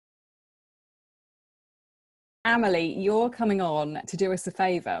Amelie, you're coming on to do us a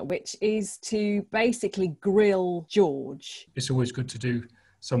favour, which is to basically grill George. It's always good to do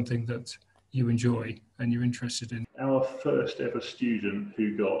something that you enjoy and you're interested in. Our first ever student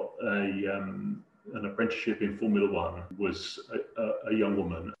who got an apprenticeship in Formula One was a young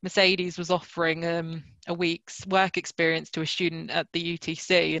woman. Mercedes was offering a week's work experience to a student at the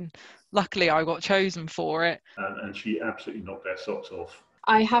UTC, and luckily I got chosen for it. And she absolutely knocked our socks off.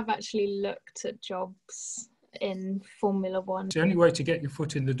 I have actually looked at jobs in Formula One. The only way to get your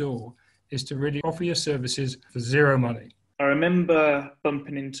foot in the door is to really offer your services for zero money. I remember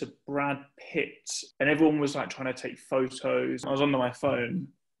bumping into Brad Pitt and everyone was like trying to take photos. I was on my phone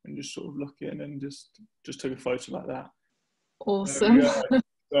and just sort of looking and just took a photo like that. Awesome.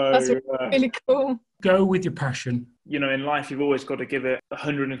 That's really cool. Go with your passion. You know, in life, you've always got to give it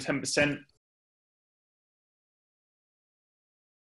 110%.